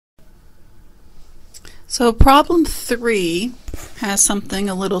So problem 3 has something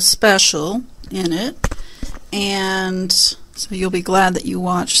a little special in it, and so you'll be glad that you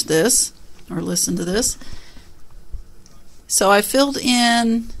watched this or listened to this. So I filled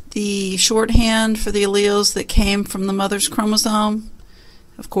in the shorthand for the alleles that came from the mother's chromosome.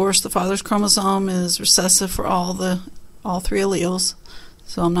 Of course, the father's chromosome is recessive for all 3 alleles,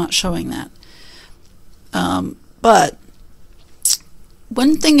 so I'm not showing that. But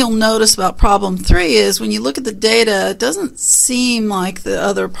one thing you'll notice about problem 3 is when you look at the data, it doesn't seem like the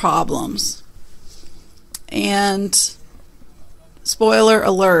other problems. And spoiler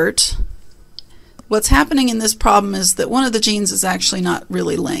alert, what's happening in this problem is that one of the genes is actually not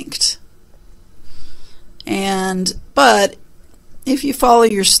really linked. But if you follow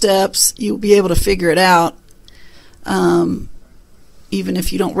your steps, you'll be able to figure it out, even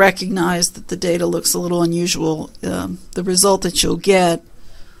if you don't recognize that the data looks a little unusual. The result that you'll get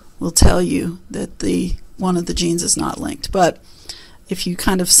will tell you that one of the genes is not linked. But if you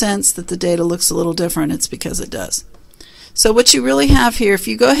kind of sense that the data looks a little different, it's because it does. So what you really have here, if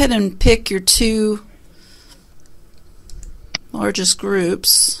you go ahead and pick your 2 largest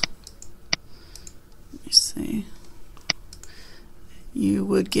groups, let me see, you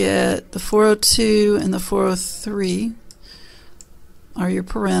would get the 402 and the 403 are your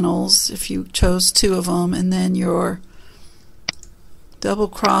parentals if you chose 2 of them, and then your double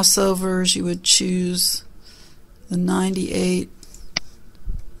crossovers, you would choose the 98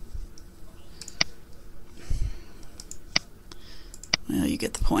 well, you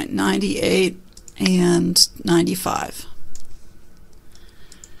get the point, 98 and 95.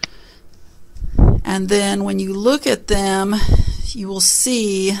 And then when you look at them, you will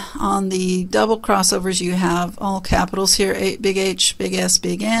see on the double crossovers you have all capitals here, big H, big S,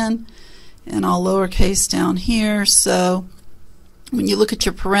 big N, and all lowercase down here. So when you look at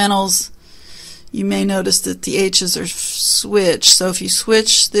your parentals, you may notice that the H's are switched. So if you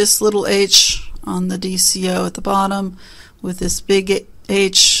switch this little H on the DCO at the bottom with this big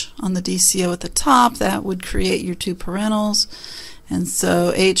H on the DCO at the top, that would create your 2 parentals, and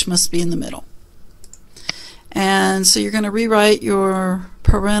so H must be in the middle. And so you're going to rewrite your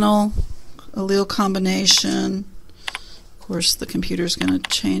parental allele combination. Of course, the computer is going to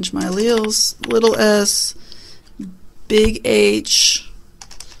change my alleles. Little s, big H,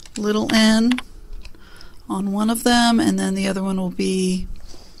 little n on one of them, and then the other one will be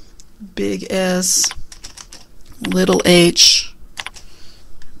big S, little h,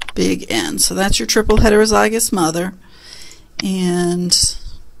 big N. So that's your triple heterozygous mother, and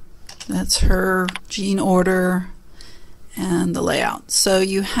that's her gene order and the layout. So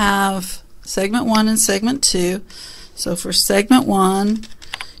you have segment 1 and segment 2. So for segment 1,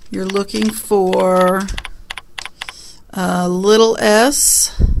 you're looking for a little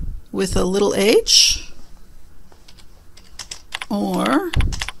s with a little h, or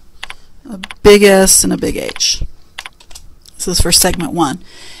a big S and a big H. This is for segment 1.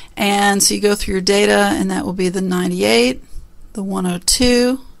 And so you go through your data, and that will be the 98, the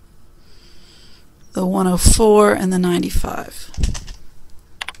 102, the 104, and the 95.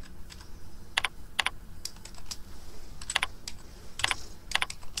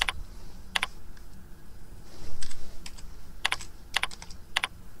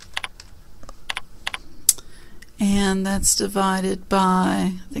 And that's divided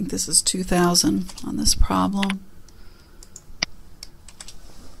by, I think this is 2,000 on this problem.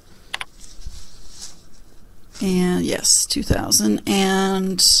 And yes, 2,000.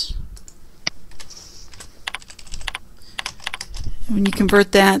 And when you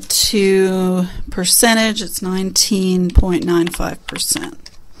convert that to percentage, it's 19.95%.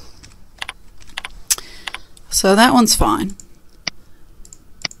 So that one's fine.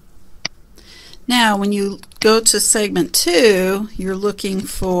 Now, when you go to segment 2, you're looking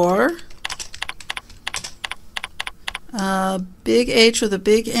for a big H with a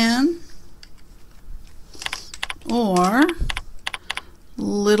big N, or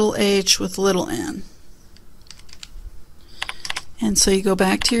little h with little n. And so you go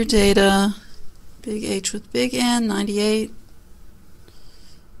back to your data, big H with big N, 98,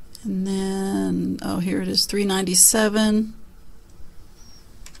 and then, oh, here it is, 397.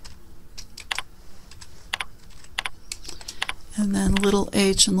 And then little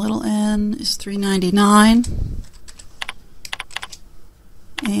h and little n is 399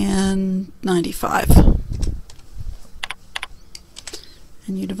 and 95.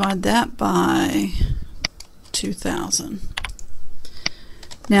 And you divide that by 2,000.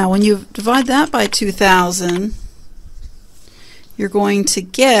 Now when you divide that by 2,000, you're going to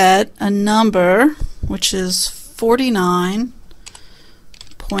get a number which is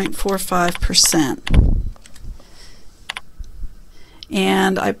 49.45%.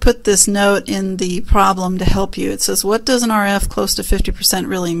 And I put this note in the problem to help you. It says, what does an RF close to 50%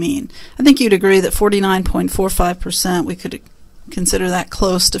 really mean? I think you'd agree that 49.45%, we could consider that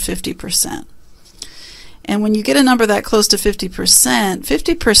close to 50%. And when you get a number that close to 50%,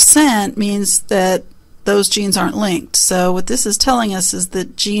 50% means that those genes aren't linked. So what this is telling us is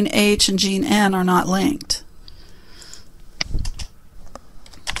that gene H and gene N are not linked.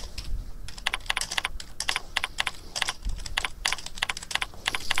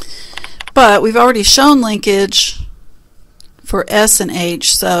 But we've already shown linkage for S and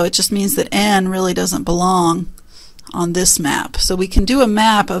H, so it just means that N really doesn't belong on this map. So we can do a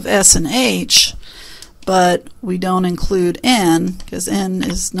map of S and H, but we don't include N because N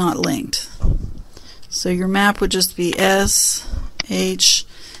is not linked. So your map would just be S, H,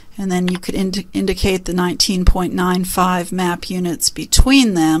 and then you could indicate the 19.95 map units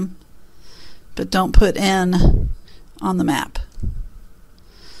between them, but don't put N on the map.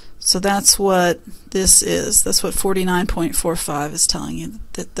 So that's what this is. That's what 49.45 is telling you,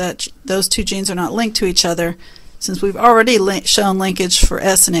 that those two genes are not linked to each other. Since we've already shown linkage for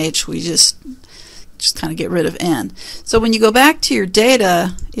S and H, we just kind of get rid of N. So when you go back to your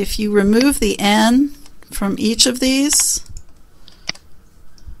data, if you remove the N from each of these,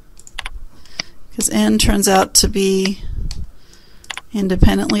 because N turns out to be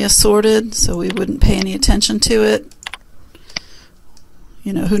independently assorted, so we wouldn't pay any attention to it.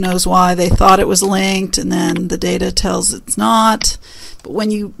 You know, who knows why they thought it was linked, and then the data tells it's not. But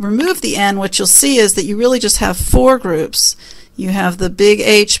when you remove the N, what you'll see is that you really just have four groups. You have the big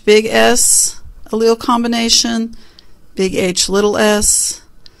H, big S allele combination, big H, little s,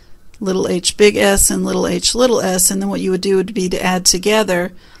 little h, big S, and little h, little s. And then what you would do would be to add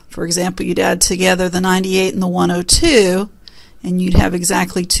together. For example, you'd add together the 98 and the 102, and you'd have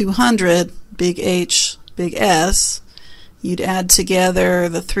exactly 200, big H, big S. You'd add together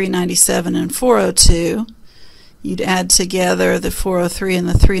the 397 and 402. You'd add together the 403 and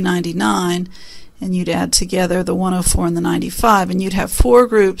the 399, and you'd add together the 104 and the 95, and you'd have four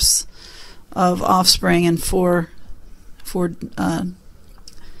groups of offspring and four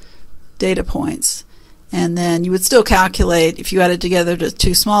data points. And then you would still calculate, if you added together the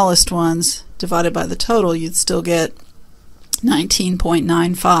two smallest ones divided by the total, you'd still get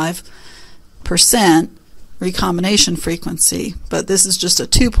 19.95% recombination frequency. But this is just a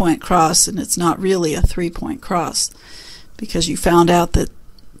 2-point cross, and it's not really a 3-point cross, because you found out that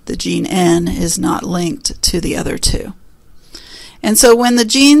the gene N is not linked to the other two. And so when the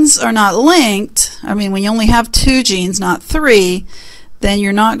genes are not linked, when you only have two genes, not three, then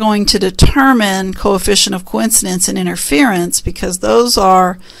you're not going to determine coefficient of coincidence and interference, because those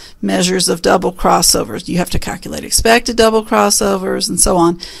are measures of double crossovers. You have to calculate expected double crossovers and so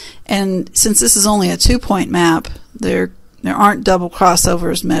on. And since this is only a 2-point map, there aren't double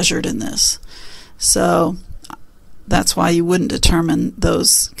crossovers measured in this. So that's why you wouldn't determine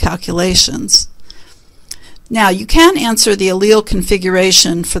those calculations. Now, you can answer the allele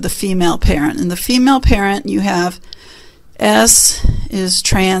configuration for the female parent. In the female parent, you have S is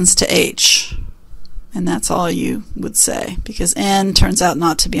trans to H, and that's all you would say, because N turns out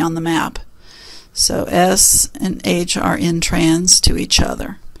not to be on the map. So S and H are in trans to each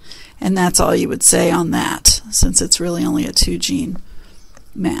other, and that's all you would say on that, since it's really only a 2-gene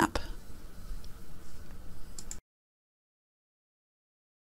map.